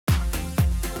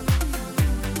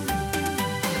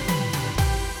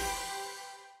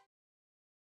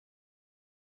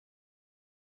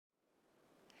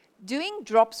Doing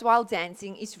drops while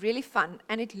dancing is really fun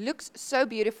and it looks so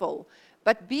beautiful,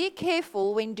 but be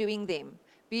careful when doing them.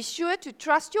 Be sure to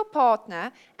trust your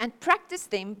partner and practice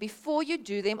them before you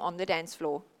do them on the dance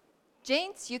floor.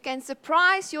 Gents, you can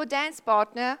surprise your dance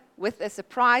partner with a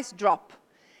surprise drop.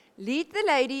 Lead the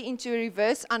lady into a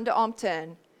reverse underarm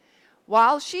turn.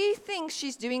 While she thinks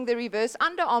she's doing the reverse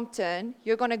underarm turn,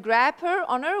 you're going to grab her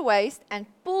on her waist and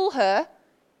pull her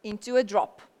into a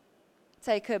drop.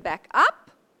 Take her back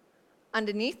up,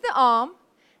 underneath the arm,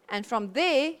 and from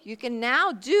there, you can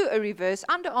now do a reverse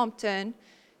underarm turn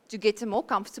to get a more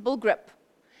comfortable grip.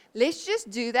 Let's just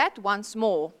do that once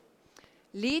more.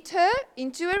 Lead her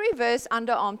into a reverse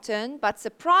underarm turn, but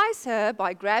surprise her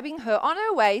by grabbing her on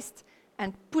her waist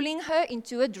and pulling her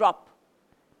into a drop.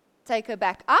 Take her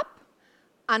back up,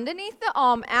 underneath the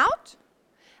arm out,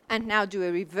 and now do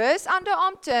a reverse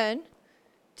underarm turn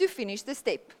to finish the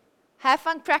step. Have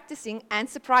fun practicing and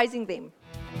surprising them.